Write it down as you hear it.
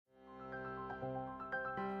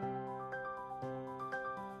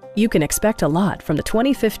You can expect a lot from the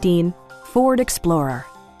 2015 Ford Explorer.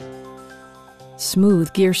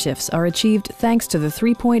 Smooth gear shifts are achieved thanks to the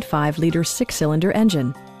 3.5-liter six-cylinder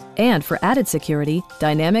engine. And for added security,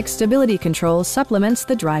 dynamic stability control supplements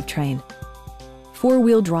the drivetrain.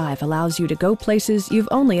 Four-wheel drive allows you to go places you've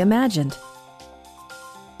only imagined.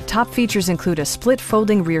 Top features include a split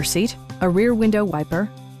folding rear seat, a rear window wiper,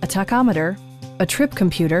 a tachometer, a trip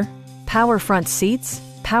computer, power front seats,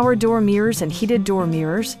 power door mirrors and heated door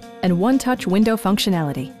mirrors, and one-touch window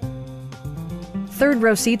functionality.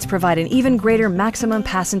 Third-row seats provide an even greater maximum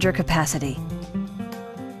passenger capacity.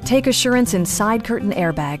 Take assurance in side curtain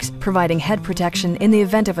airbags, providing head protection in the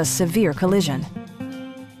event of a severe collision.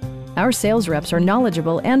 Our sales reps are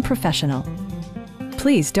knowledgeable and professional.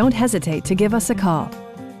 Please don't hesitate to give us a call.